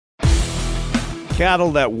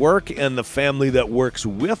Cattle that work and the family that works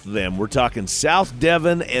with them. We're talking South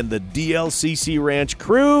Devon and the DLCC Ranch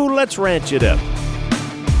crew. Let's ranch it up.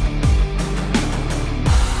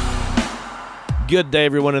 Good day,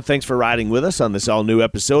 everyone, and thanks for riding with us on this all-new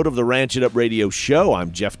episode of the Ranch It Up Radio Show.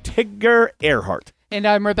 I'm Jeff Tigger Erhardt. And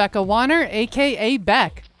I'm Rebecca Wanner, a.k.a.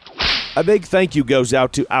 Beck. A big thank you goes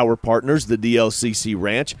out to our partners, the DLCC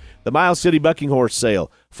Ranch, the Miles City Bucking Horse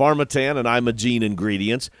Sale, Pharmatan and Imogene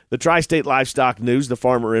Ingredients, the Tri-State Livestock News, the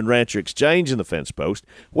Farmer and Rancher Exchange and the Fence Post,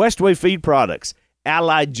 Westway Feed Products,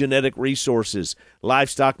 Allied Genetic Resources,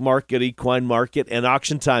 Livestock Market, Equine Market, and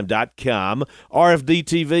AuctionTime.com, RFD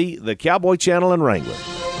TV, the Cowboy Channel, and Wrangler.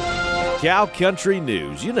 Cow Country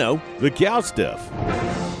News, you know, the cow stuff.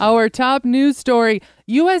 Our top news story,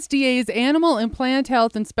 USDA's Animal and Plant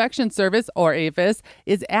Health Inspection Service, or APHIS,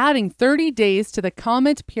 is adding 30 days to the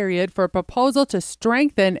comment period for a proposal to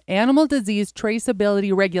strengthen animal disease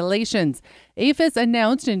traceability regulations. APHIS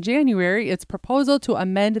announced in January its proposal to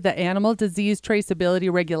amend the animal disease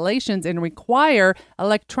traceability regulations and require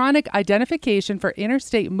electronic identification for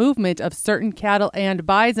interstate movement of certain cattle and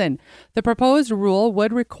bison. The proposed rule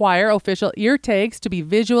would require official ear tags to be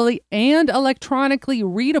visually and electronically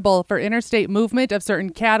readable for interstate movement of certain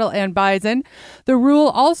cattle and bison. The rule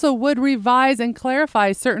also would revise and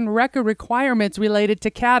clarify certain record requirements related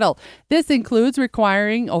to cattle. This includes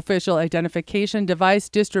requiring official identification device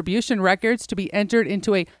distribution records to be entered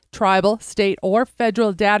into a tribal, state, or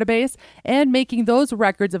federal database and making those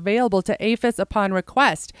records available to APHIS upon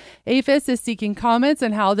request. APHIS is seeking comments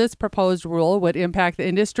on how this proposed rule would impact the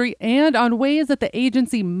industry and on ways that the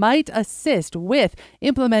agency might assist with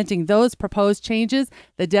implementing those proposed changes.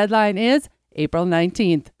 The deadline is April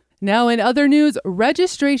 19th. Now in other news,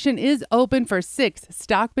 registration is open for 6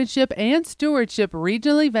 stockmanship and stewardship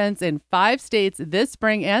regional events in 5 states this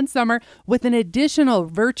spring and summer, with an additional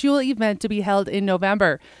virtual event to be held in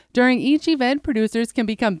November. During each event, producers can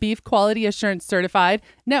become Beef Quality Assurance certified,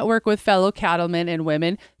 network with fellow cattlemen and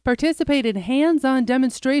women, participate in hands-on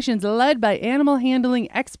demonstrations led by animal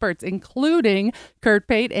handling experts, including Kurt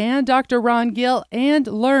Pate and Dr. Ron Gill, and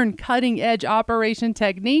learn cutting-edge operation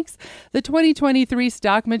techniques. The 2023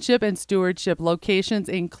 stockmanship and stewardship locations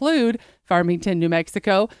include Farmington, New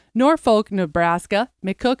Mexico, Norfolk, Nebraska,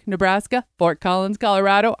 McCook, Nebraska, Fort Collins,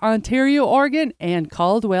 Colorado, Ontario, Oregon, and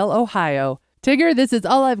Caldwell, Ohio. Tigger, this is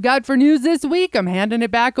all I've got for news this week. I'm handing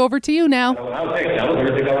it back over to you now.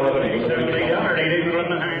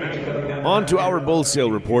 On to our bull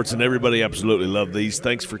sale reports, and everybody absolutely loved these.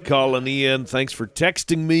 Thanks for calling in. Thanks for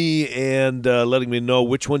texting me and letting me know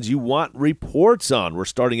which ones you want reports on. We're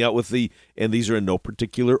starting out with and these are in no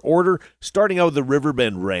particular order, starting out with the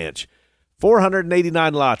Riverbend Ranch.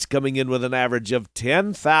 489 lots coming in with an average of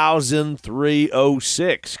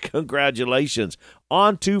 10,306. Congratulations.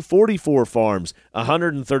 On to 44 farms,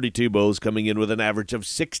 132 bulls coming in with an average of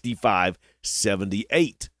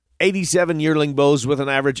 6578. 87 yearling bulls with an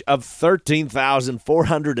average of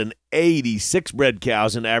 13,486 bred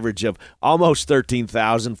cows, an average of almost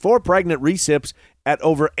 13,000. 4 pregnant recips at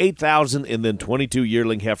over 8,000, and then 22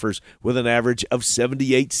 yearling heifers with an average of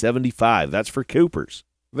 78.75. That's for Coopers.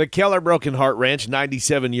 The Keller Broken Heart Ranch,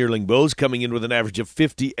 97 yearling bulls coming in with an average of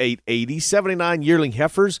 58.80. 79 yearling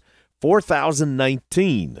heifers,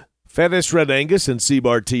 4,019. Fettis Red Angus and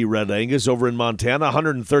Seabar T Red Angus over in Montana,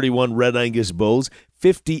 131 Red Angus bulls,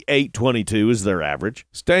 58.22 is their average.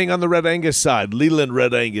 Staying on the Red Angus side, Leland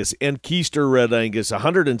Red Angus and Keister Red Angus,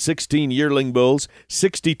 116 yearling bulls,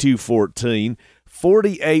 62.14.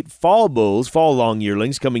 48 fall bulls, fall long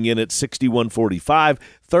yearlings, coming in at 61.45,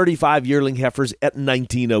 35 yearling heifers at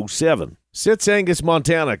 19.07. Sitz Angus,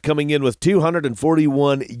 Montana, coming in with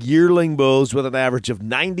 241 yearling bulls with an average of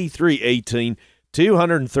 93.18,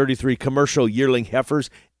 233 commercial yearling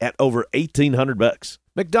heifers at over $1,800.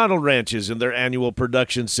 McDonald Ranches in their annual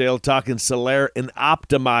production sale, talking Solaire and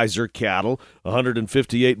Optimizer cattle,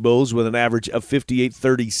 158 bulls with an average of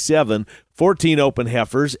 58.37, 14 open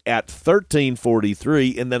heifers at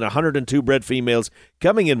 13.43, and then 102 bred females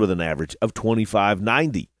coming in with an average of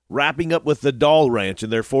 25.90. Wrapping up with the Dahl Ranch in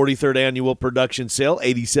their 43rd annual production sale,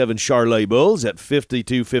 87 Charolais bulls at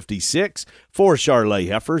 52.56, 4 Charolais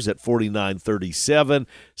heifers at 49.37,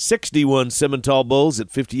 61 Simmental bulls at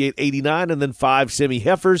 58.89, and then 5 semi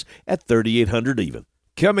heifers at 3,800 even.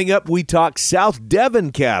 Coming up, we talk South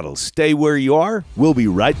Devon cattle. Stay where you are. We'll be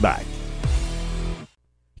right back.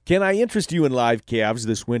 Can I interest you in live calves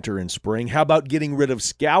this winter and spring? How about getting rid of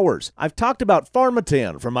scours? I've talked about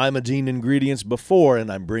Pharmatan from Imogene Ingredients before,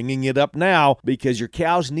 and I'm bringing it up now because your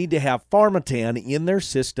cows need to have Pharmatan in their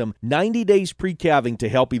system 90 days pre-calving to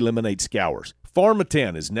help eliminate scours.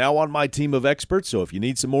 Pharmatan is now on my team of experts, so if you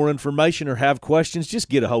need some more information or have questions, just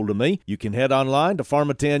get a hold of me. You can head online to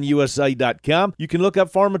pharmatanusa.com. You can look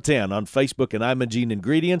up Pharmatan on Facebook and Imogene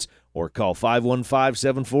Ingredients, or call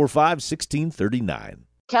 515-745-1639.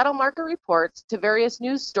 Cattle market reports to various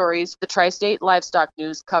news stories. The Tri-State Livestock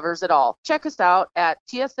News covers it all. Check us out at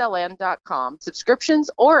tsln.com. Subscriptions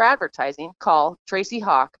or advertising, call Tracy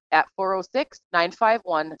Hawk at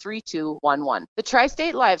 406-951-3211. The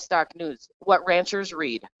Tri-State Livestock News, what ranchers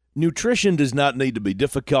read. Nutrition does not need to be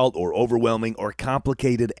difficult or overwhelming or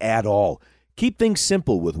complicated at all. Keep things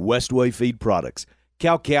simple with Westway feed products.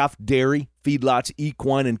 Cow-calf, dairy, feedlots,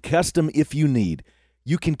 equine, and custom if you need.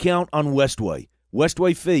 You can count on Westway.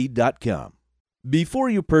 westwayfeed.com. Before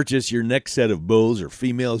you purchase your next set of bulls or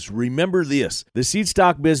females, remember this. The seed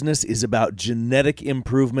stock business is about genetic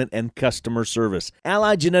improvement and customer service.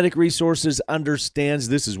 Allied Genetic Resources understands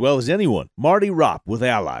this as well as anyone. Marty Ropp with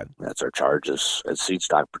Allied. That's our charge as seed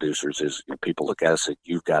stock producers is people look at us and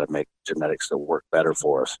you've got to make genetics that work better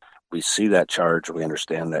for us. We see that charge, we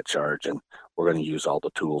understand that charge, and we're going to use all the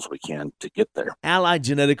tools we can to get there. Allied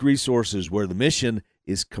Genetic Resources, where the mission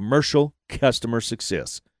is commercial customer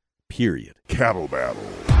success, period. Cattle Battle.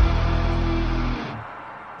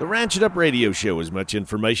 The Ranch It Up radio show, as much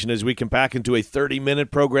information as we can pack into a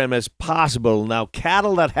 30-minute program as possible. Now,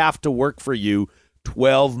 cattle that have to work for you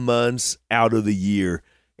 12 months out of the year,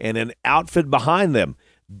 and an outfit behind them.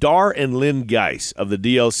 Dar and Lynn Geis of the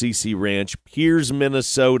DLCC Ranch, Pierce,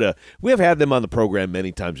 Minnesota. We have had them on the program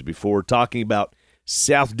many times before, talking about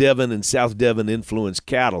South Devon and South Devon influenced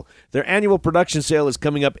cattle. Their annual production sale is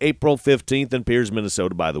coming up April 15th in Pierce,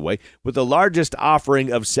 Minnesota, by the way, with the largest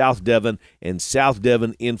offering of South Devon and South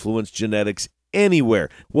Devon influenced genetics anywhere.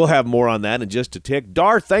 We'll have more on that in just a tick.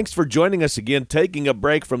 Dar, thanks for joining us again, taking a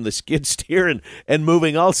break from the skid steer and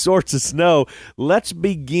moving all sorts of snow. Let's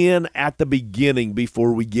begin at the beginning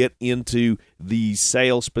before we get into the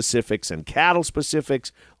sale specifics and cattle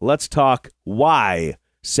specifics. Let's talk why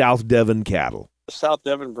South Devon cattle. The South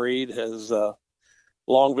Devon breed has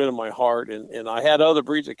long been in my heart, and I had other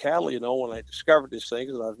breeds of cattle, when I discovered these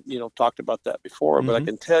things, and I've, talked about that before, but I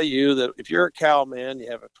can tell you that if you're a cow man, you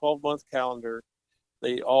have a 12-month calendar,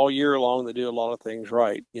 all year long, they do a lot of things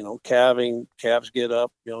right. Calving, calves get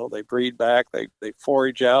up, they breed back, they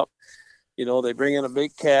forage out, they bring in a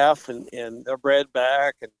big calf and they're bred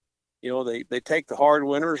back, and, they take the hard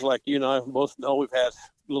winters, like you and I both know. We've had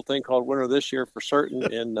a little thing called winter this year for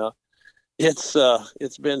certain, and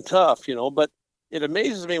it's been tough, but it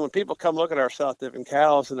amazes me when people come look at our South Devon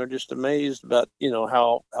cows and they're just amazed about,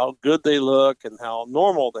 how good they look and how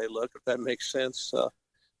normal they look, if that makes sense,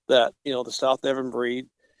 that, the South Devon breed,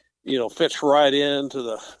 fits right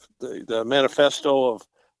into the manifesto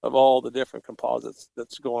of all the different composites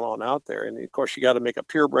that's going on out there. And of course you got to make a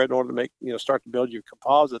purebred in order to make, start to build your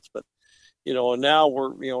composites. But, and now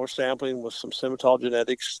we're sampling with some Simmental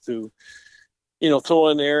genetics to, throw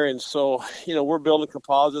in there. And so, we're building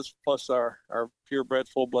composites plus our purebred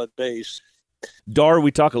full blood base. Dar,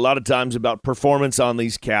 we talk a lot of times about performance on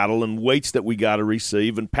these cattle and weights that we got to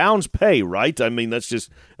receive, and pounds pay, right? I mean, that's just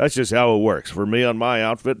how it works. For me on my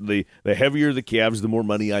outfit, the heavier the calves, the more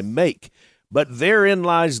money I make. But therein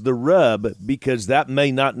lies the rub, because that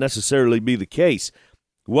may not necessarily be the case.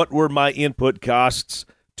 What were my input costs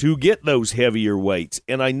to get those heavier weights?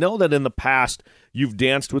 And I know that in the past you've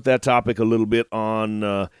danced with that topic a little bit on,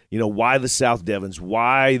 why the South Devons,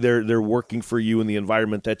 why they're working for you in the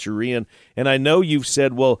environment that you're in. And I know you've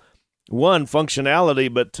said, well, one,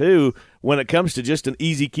 functionality, but two, when it comes to just an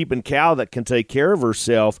easy-keeping cow that can take care of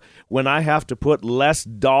herself, when I have to put less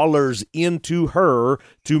dollars into her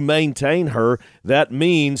to maintain her, that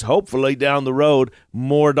means hopefully down the road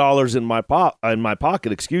more dollars in my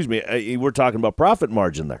pocket. Excuse me. We're talking about profit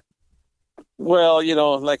margin there. Well,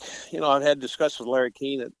 I've had discussions with Larry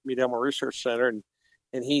Keene at Meat Animal Research Center, and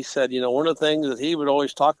he said, one of the things that he would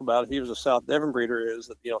always talk about if he was a South Devon breeder is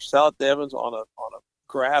that, South Devon's on a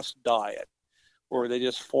grass diet where they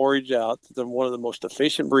just forage out. They're one of the most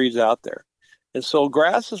efficient breeds out there. And so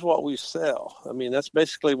grass is what we sell. I mean, that's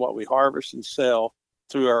basically what we harvest and sell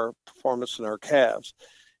through our performance in our calves.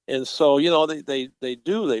 And so,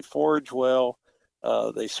 they forage well,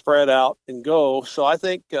 they spread out and go. So I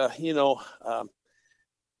think, you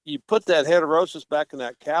put that heterosis back in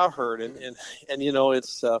that cow herd and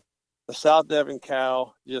it's the South Devon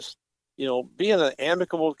cow, just, being an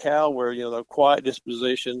amicable cow where, the quiet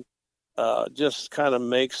disposition just kind of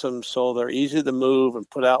makes them so they're easy to move and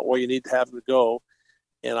put out where you need to have them to go.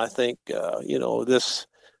 And I think, this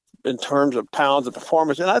in terms of pounds of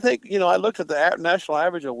performance. And I think, I looked at the national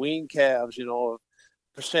average of weaned calves,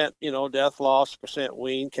 percent, death loss, percent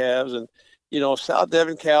weaned calves. And, South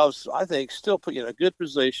Devon cows, I think, still put you in a good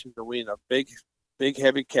position to wean a big,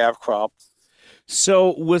 heavy calf crop.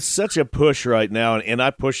 So with such a push right now, and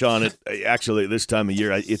I push on it actually at this time of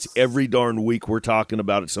year, it's every darn week we're talking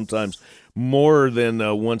about it, sometimes more than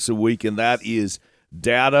once a week, and that is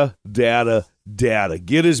data.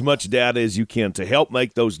 Get as much data as you can to help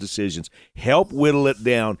make those decisions. Help whittle it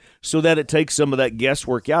down so that it takes some of that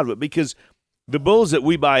guesswork out of it, because the bulls that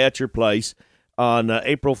we buy at your place on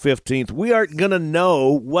April 15th, we aren't going to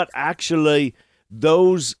know what actually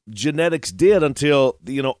those genetics did until,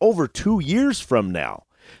 over 2 years from now.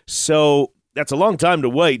 So that's a long time to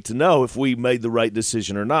wait to know if we made the right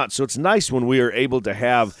decision or not. So it's nice when we are able to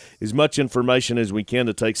have as much information as we can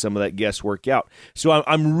to take some of that guesswork out. So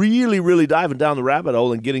I'm really, really diving down the rabbit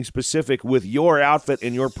hole and getting specific with your outfit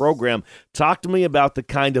and your program. Talk to me about the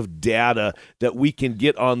kind of data that we can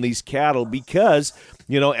get on these cattle because,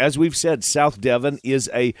 as we've said, South Devon is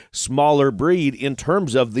a smaller breed in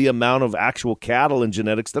terms of the amount of actual cattle and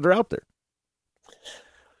genetics that are out there.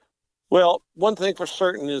 Well, one thing for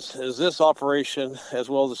certain is this operation, as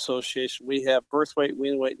well as association, we have birth weight,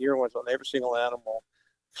 wean weight, and year ones on every single animal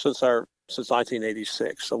since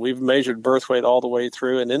 1986. So we've measured birth weight all the way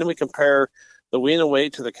through, and then we compare the wean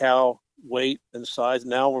weight to the cow weight and size.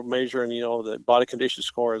 Now we're measuring, the body condition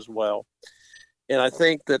score as well. And I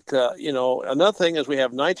think that, another thing is we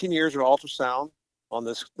have 19 years of ultrasound on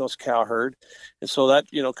this cow herd. And so that,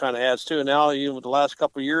 kind of adds to. And now, the last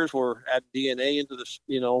couple of years, we're adding DNA into this,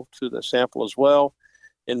 to the sample as well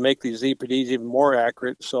and make these EPDs even more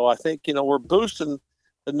accurate. So I think, we're boosting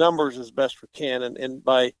the numbers as best we can. And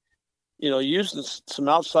by, using some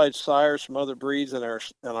outside sires, some other breeds in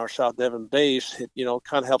our South Devon base, it,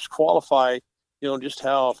 kind of helps qualify, just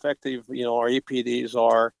how effective, our EPDs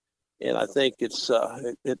are. And I think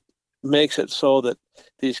it makes it so that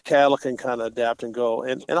these cattle can kind of adapt and go.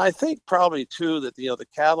 And I think probably too that, the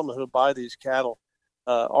cattlemen who buy these cattle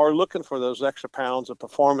are looking for those extra pounds of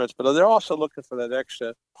performance, but they're also looking for that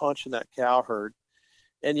extra punch in that cow herd.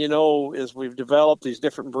 And, as we've developed these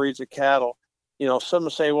different breeds of cattle, some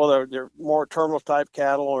say, well, they're more terminal type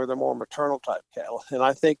cattle or they're more maternal type cattle. And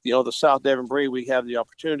I think, the South Devon breed, we have the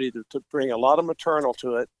opportunity to bring a lot of maternal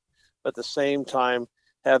to it, but at the same time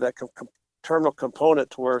have that terminal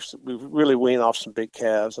component to where we really wean off some big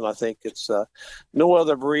calves. And I think it's no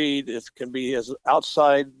other breed can be as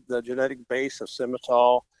outside the genetic base of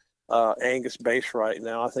Simmental, Angus base right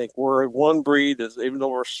now. I think we're one breed, even though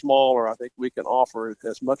we're smaller, I think we can offer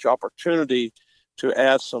as much opportunity to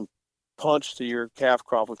add some punch to your calf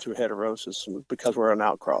crop with through heterosis because we're an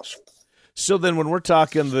outcross. So then when we're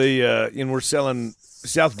talking we're selling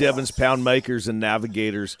South Devon's pound makers and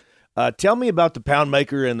navigators, tell me about the pound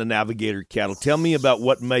maker and the navigator cattle. Tell me about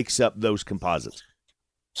what makes up those composites.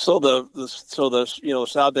 So the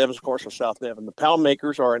South Devon's, of course, are South Devon. The pound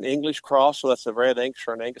makers are an English cross, so that's a red Angus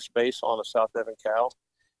or an Angus base on a South Devon cow,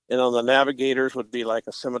 and on the navigators would be like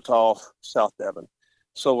a Simmental South Devon.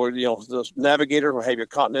 So we're the navigator will have your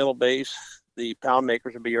continental base. The pound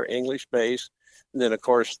makers would be your English base, and then of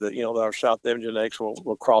course our South Devon genetics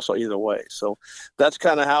will cross either way. So that's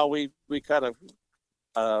kind of how we kind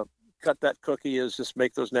of cut that cookie, is just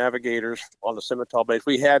make those navigators on the Simmental base.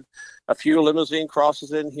 We had a few limousine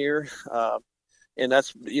crosses in here, and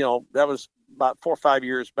that's that was about 4 or 5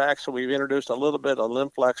 years back. So we've introduced a little bit of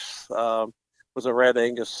Limflex, was a red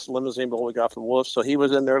Angus limousine bull we got from Wolf, so he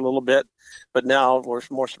was in there a little bit. But now we're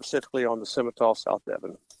more specifically on the Simmental South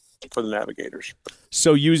Devon for the navigators.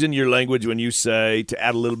 So using your language when you say to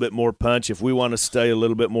add a little bit more punch, if we want to stay a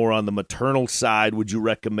little bit more on the maternal side, would you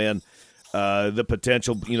recommend the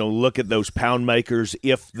potential, look at those pound makers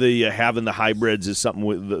if the having the hybrids is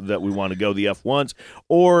something that we want to go the F1s,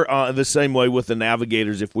 or the same way with the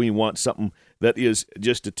navigators if we want something that is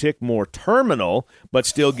just a tick more terminal but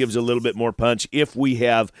still gives a little bit more punch if we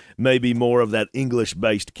have maybe more of that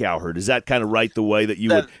English-based cow herd. Is that kind of right the way that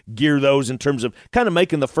you would gear those in terms of kind of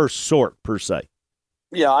making the first sort per se?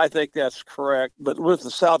 Yeah, I think that's correct. But with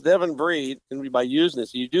the South Devon breed, and by using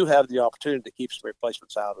this, you do have the opportunity to keep some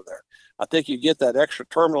replacements out of there. I think you get that extra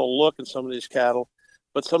terminal look in some of these cattle,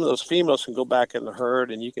 but some of those females can go back in the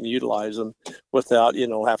herd and you can utilize them without,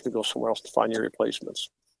 having to go somewhere else to find your replacements.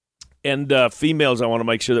 And females, I want to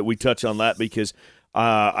make sure that we touch on that because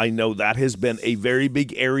I know that has been a very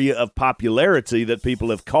big area of popularity that people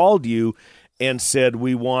have called you and said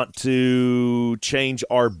we want to change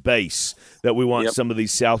our base, that we want some of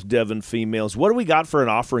these South Devon females. What do we got for an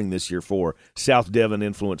offering this year for South Devon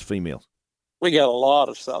influenced females? We got a lot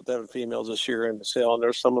of South Devon females this year in the sale, and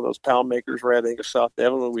there's some of those pound makers, red Angus South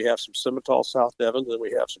Devon, and we have some Simmental South Devons, and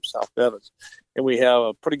we have some South Devons. And we have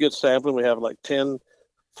a pretty good sampling. We have like 10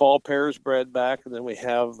 fall pairs bred back, and then we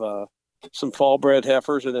have some fall bred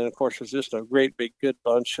heifers, and then of course there's just a great big good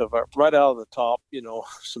bunch of right out of the top,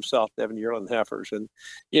 some South Devon yearling heifers, and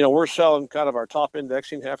we're selling kind of our top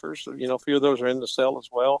indexing heifers. A few of those are in the sale as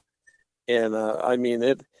well, and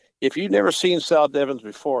if you've never seen South Devons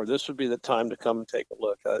before, this would be the time to come and take a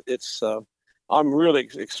look. I'm really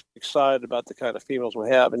excited about the kind of females we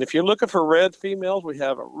have, and if you're looking for red females, we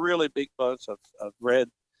have a really big bunch of red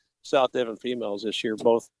South Devon females this year,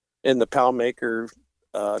 both in the Pound Maker,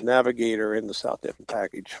 Navigator, in the South Devon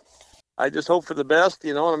package. I just hope for the best,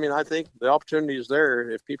 I think the opportunity is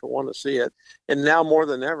there if people want to see it. And now more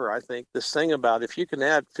than ever, I think this thing about if you can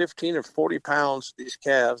add 15 or 40 pounds to these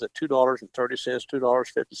calves at $2.30, $2.50,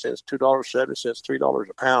 $2.70, $3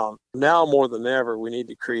 a pound, now more than ever, we need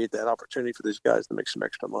to create that opportunity for these guys to make some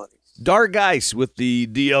extra money. Dark Ice with the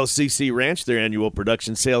DLCC Ranch, their annual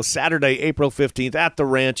production sale, Saturday, April 15th at the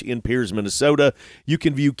ranch in Pierce, Minnesota. You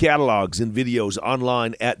can view catalogs and videos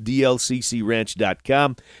online at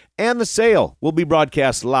dlccranch.com. And the sale will be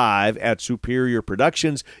broadcast live at Superior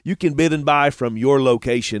Productions. You can bid and buy from your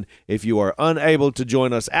location if you are unable to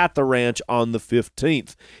join us at the ranch on the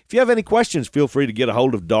 15th. If you have any questions, feel free to get a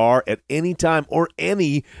hold of Dar at any time or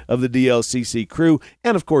any of the DLCC crew.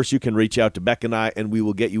 And, of course, you can reach out to Beck and I, and we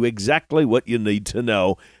will get you exactly what you need to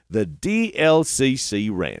know. The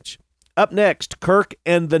DLCC Ranch. Up next, Kirk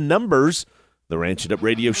and the Numbers. The Ranch It Up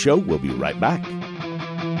Radio Show. We'll be right back.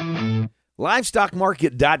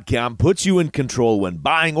 LivestockMarket.com puts you in control when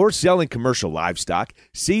buying or selling commercial livestock,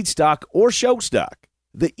 seed stock, or show stock.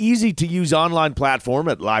 The easy-to-use online platform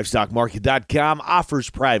at LivestockMarket.com offers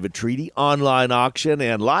private treaty, online auction,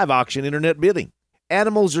 and live auction internet bidding.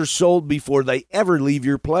 Animals are sold before they ever leave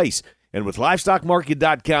your place. And with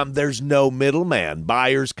LivestockMarket.com, there's no middleman.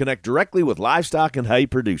 Buyers connect directly with livestock and hay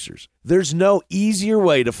producers. There's no easier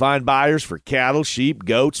way to find buyers for cattle, sheep,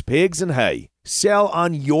 goats, pigs, and hay. Sell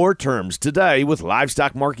on your terms today with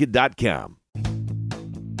LivestockMarket.com.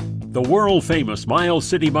 The world-famous Miles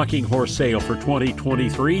City Bucking Horse Sale for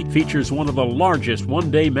 2023 features one of the largest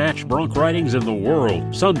one-day match bronc ridings in the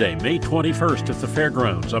world. Sunday, May 21st at the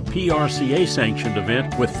Fairgrounds, a PRCA-sanctioned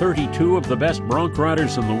event with 32 of the best bronc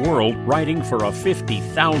riders in the world riding for a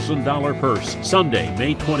 $50,000 purse. Sunday,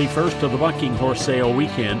 May 21st of the Bucking Horse Sale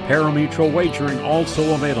weekend, parimutuel wagering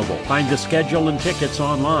also available. Find the schedule and tickets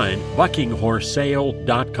online,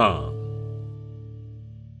 buckinghorsesale.com.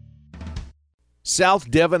 South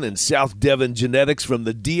Devon and South Devon genetics from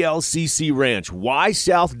the DLCC Ranch. Why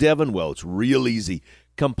South Devon? Well, it's real easy.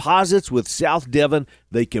 Composites with South Devon,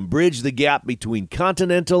 they can bridge the gap between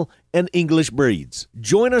continental and English breeds.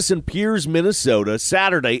 Join us in Pierce, Minnesota,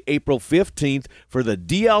 Saturday, April 15th for the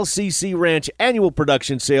DLCC Ranch annual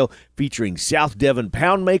production sale featuring South Devon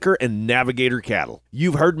Pound Maker and Navigator cattle.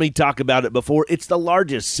 You've heard me talk about it before. It's the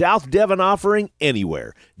largest South Devon offering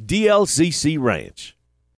anywhere. DLCC Ranch.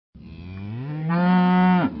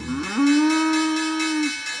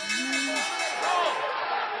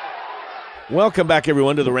 Welcome back,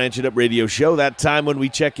 everyone, to the Ranch It Up Radio Show. That time when we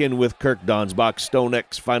check in with Kirk Donsbach,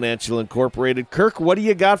 StoneX Financial Incorporated. Kirk, what do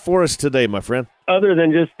you got for us today, my friend? Other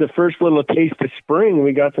than just the first little taste of spring,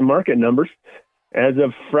 we got some market numbers. As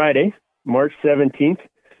of Friday, March 17th,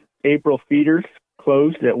 April feeders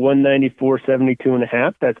closed at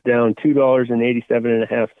 $194.72.5. That's down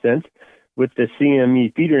 $2.87.5. With the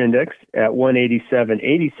CME feeder index at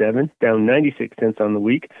 187.87, down 96 cents on the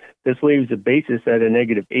week. This leaves the basis at a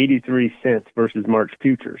negative 83 cents versus March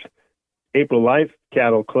futures. April live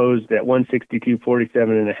cattle closed at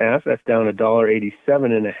 162.47.5. That's down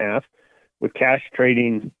 $1.87.5, with cash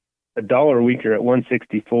trading $1 weaker at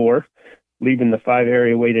 164, leaving the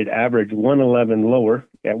 5-area weighted average 111 lower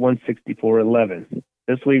at 164.11.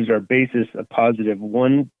 This leaves our basis a positive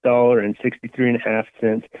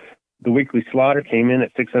 $1.63.5. The weekly slaughter came in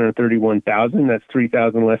at 631,000. That's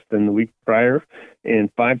 3,000 less than the week prior and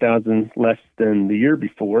 5,000 less than the year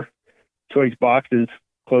before. Choice boxes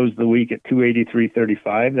closed the week at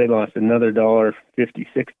 283.35. They lost another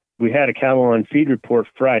 $1.56. We had a cattle on feed report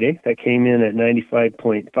Friday that came in at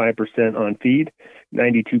 95.5% on feed,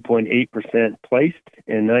 92.8% placed,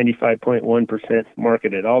 and 95.1%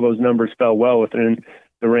 marketed. All those numbers fell well within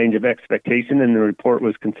the range of expectation, and the report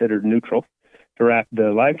was considered neutral. To wrap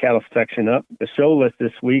the live cattle section up, the show list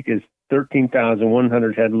this week is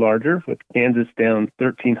 13,100 head larger, with Kansas down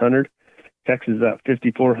 1,300, Texas up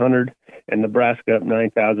 5,400, and Nebraska up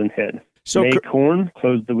 9,000 head. So May corn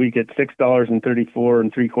closed the week at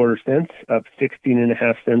 $6.34 up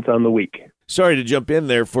 16.5 cents on the week. Sorry to jump in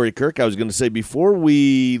there for you, Kirk. I was going to say, before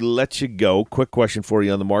we let you go, quick question for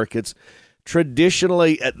you on the markets.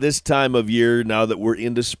 traditionally at this time of year, now that we're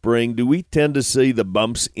into spring, do we tend to see the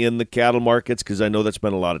bumps in the cattle markets? Because I know that's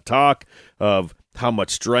been a lot of talk of how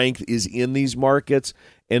much strength is in these markets.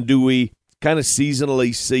 And do we kind of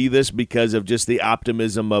seasonally see this because of just the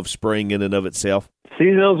optimism of spring in and of itself?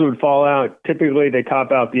 Seasonals would fall out. Typically, they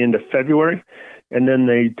top out the end of February, and then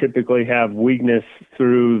they typically have weakness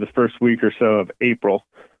through the first week or so of April.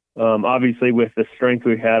 Obviously, with the strength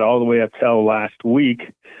we had all the way up till last week,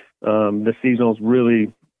 the seasonals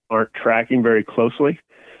really aren't tracking very closely.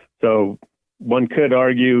 So one could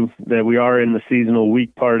argue that we are in the seasonal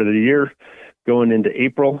weak part of the year going into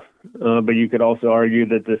April, but you could also argue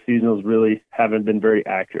that the seasonals really haven't been very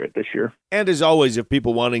accurate this year. And as always, if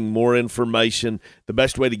people wanting more information, the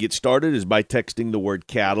best way to get started is by texting the word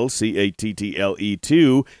cattle, CATTLE,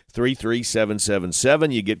 to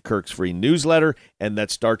 33777. You get Kirk's free newsletter, and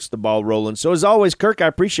that starts the ball rolling. So as always, Kirk, I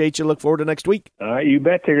appreciate you. Look forward to next week. All right, you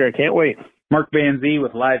bet, Tigger. I can't wait. Mark Van Zee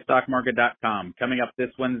with LivestockMarket.com. Coming up this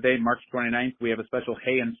Wednesday, March 29th, we have a special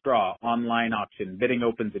hay and straw online auction. Bidding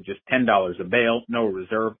opens at just $10 a bale, no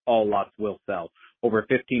reserve. All lots will sell. Over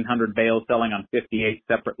 1,500 bales selling on 58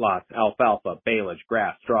 separate lots. Alfalfa, baleage,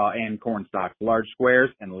 grass, straw, and corn stalks. Large squares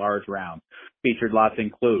and large rounds. Featured lots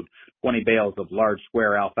include 20 bales of large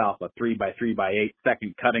square alfalfa, 3x3x8,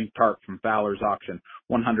 second cutting tarp from Fowler's auction.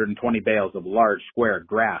 120 bales of large square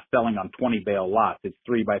grass selling on 20 bale lots. It's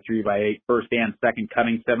 3x3x8, first and second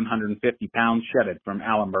cutting, 750 pounds shedded from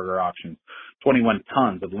Allenberger auctions. 21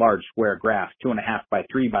 tons of large square grass,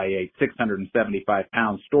 2.5x3x8, 675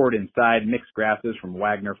 pounds stored inside mixed grasses from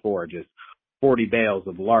Wagner forages. 40 bales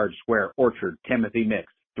of large square orchard Timothy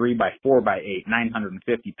mix, 3x4x8,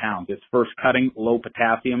 950 pounds. It's first cutting, low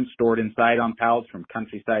potassium, stored inside on pallets from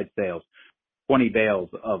Countryside Sales. 20 bales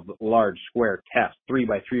of large square test,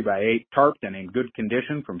 3x3x8, tarped and in good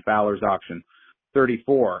condition from Fowler's auction.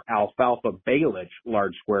 34 alfalfa baleage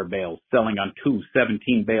large square bales, selling on two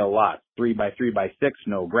 17-bale lots, 3x3x6,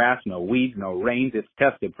 no grass, no weeds, no rains. It's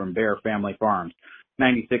tested from Bear Family Farms.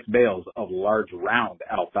 96 bales of large round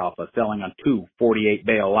alfalfa, selling on two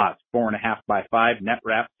 48-bale lots, 4.5x5, net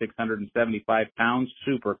wrap, 675 pounds,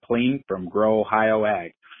 super clean from Grow Ohio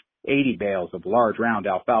Ag. 80 bales of large round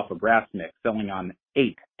alfalfa grass mix, selling on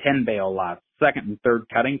 8 10-bale lots, second and third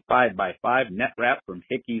cutting, 5x5, net wrap from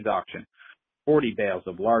Hickey's auction. 40 bales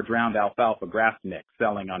of large round alfalfa grass mix,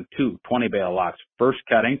 selling on two 20-bale lots, first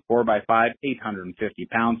cutting, 4x5, 850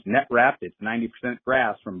 pounds, net wrapped, it's 90%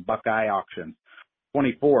 grass from Buckeye Auctions.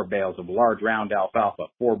 24 bales of large round alfalfa,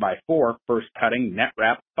 4x4, first cutting, net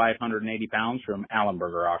wrap, 580 pounds from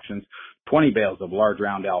Allenberger Auctions. 20 bales of large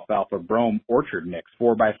round alfalfa brome orchard mix,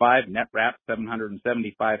 4x5, net wrap,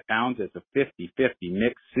 775 pounds. It's a 50-50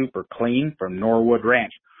 mix, super clean from Norwood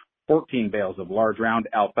Ranch. 14 bales of large round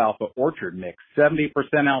alfalfa orchard mix, 70%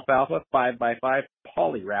 alfalfa, 5x5,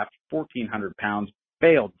 poly wrapped, 1,400 pounds,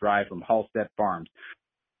 baled dry from Halstead Farms.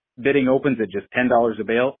 Bidding opens at just $10 a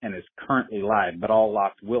bale and is currently live, but all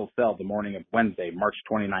lots will sell the morning of Wednesday, March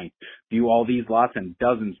 29th. View all these lots and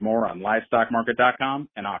dozens more on LivestockMarket.com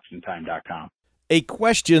and AuctionTime.com. A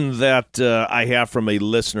question that I have from a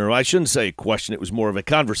listener, I shouldn't say a question, it was more of a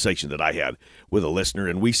conversation that I had with a listener,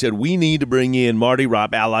 and we said we need to bring in Marty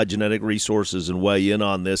Ropp, Allied Genetic Resources, and weigh in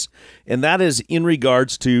on this, and that is in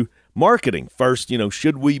regards to marketing. First,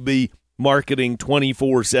 should we be marketing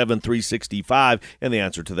 24/7, 365? And the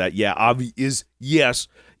answer to that, is yes,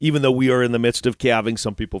 even though we are in the midst of calving,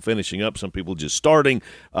 some people finishing up, some people just starting,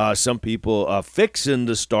 some people fixing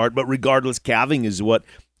to start, but regardless, calving is what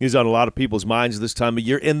is on a lot of people's minds this time of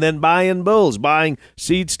year. And then buying bulls, buying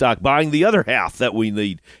seed stock, buying the other half that we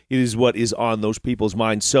need is what is on those people's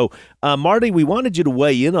minds. So, Marty, we wanted you to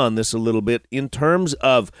weigh in on this a little bit in terms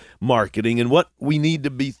of marketing and what we need to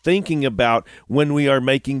be thinking about when we are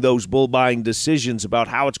making those bull buying decisions about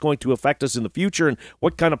how it's going to affect us in the future and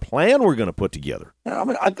what kind of plan we're going to put together. Yeah,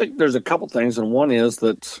 I think there's a couple things, and one is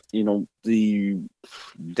that, the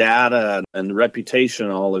data and the reputation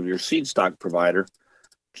all of your seed stock provider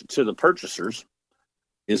to the purchasers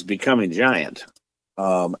is becoming giant.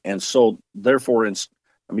 And so therefore,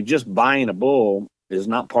 just buying a bull is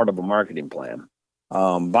not part of a marketing plan.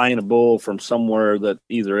 Buying a bull from somewhere that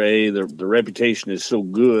either A, the reputation is so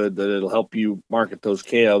good that it'll help you market those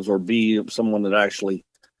calves, or B, someone that actually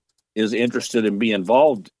is interested in being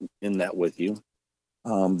involved in that with you.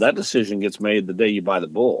 That decision gets made the day you buy the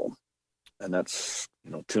bull. And that's,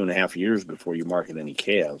 2.5 years before you market any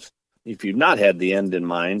calves. If you've not had the end in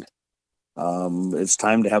mind, it's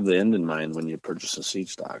time to have the end in mind when you purchase a seed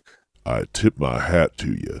stock. I tip my hat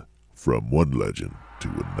to you, from one legend to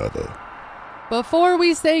another. Before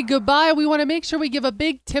we say goodbye, we want to make sure we give a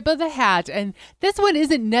big tip of the hat. And this one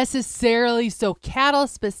isn't necessarily so cattle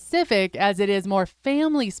specific as it is more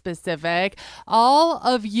family specific. All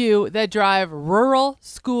of you that drive rural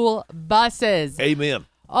school buses. Amen.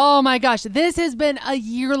 Oh my gosh, this has been a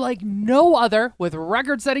year like no other with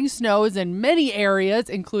record-setting snows in many areas,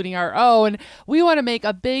 including our own. We want to make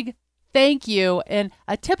a big thank you and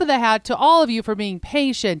a tip of the hat to all of you for being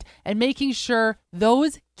patient and making sure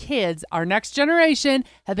those kids, our next generation,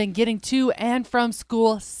 have been getting to and from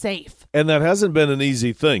school safe. And that hasn't been an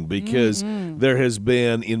easy thing because there has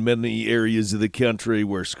been in many areas of the country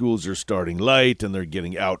where schools are starting late and they're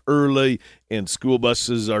getting out early and school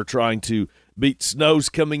buses are trying to beat snows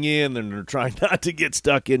coming in and they're trying not to get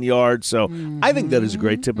stuck in yards. So I think that is a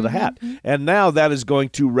great tip of the hat. And now that is going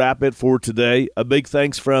to wrap it for today. A big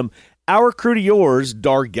thanks from our crew to yours,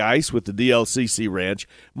 Dar Geis with the DLCC Ranch,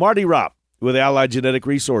 Marty Ropp with Allied Genetic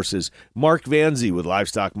Resources, Mark Vanzi with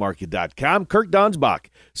LivestockMarket.com, Kirk Donsbach,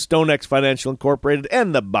 StoneX Financial Incorporated,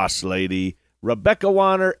 and the Boss Lady, Rebecca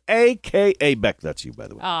Wanner, a.k.a. Beck. That's you, by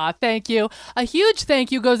the way. Thank you. A huge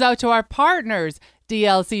thank you goes out to our partners,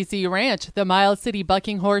 DLCC Ranch, the Miles City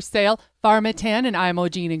Bucking Horse Sale, Pharmatan and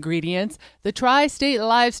Imogene Ingredients, the Tri-State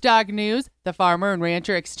Livestock News, the Farmer and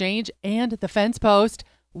Rancher Exchange, and the Fence Post,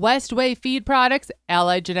 Westway Feed Products,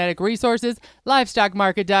 Allied Genetic Resources,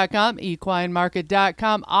 LivestockMarket.com,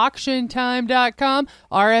 EquineMarket.com, AuctionTime.com,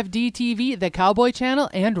 RFD TV, The Cowboy Channel,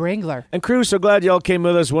 and Wrangler. And crew, so glad y'all came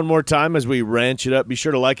with us one more time as we ranch it up. Be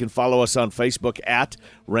sure to like and follow us on Facebook at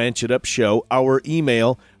Ranch It Up Show. Our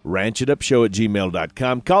email,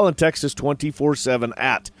 ranchitupshow@gmail.com. Call and text us 24/7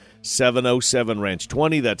 at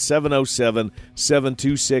 707-RANCH-20. That's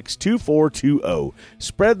 707-726-2420.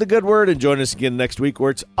 Spread the good word and join us again next week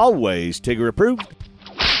where it's always Tigger approved.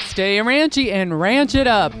 Stay ranchy and ranch it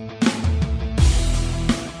up.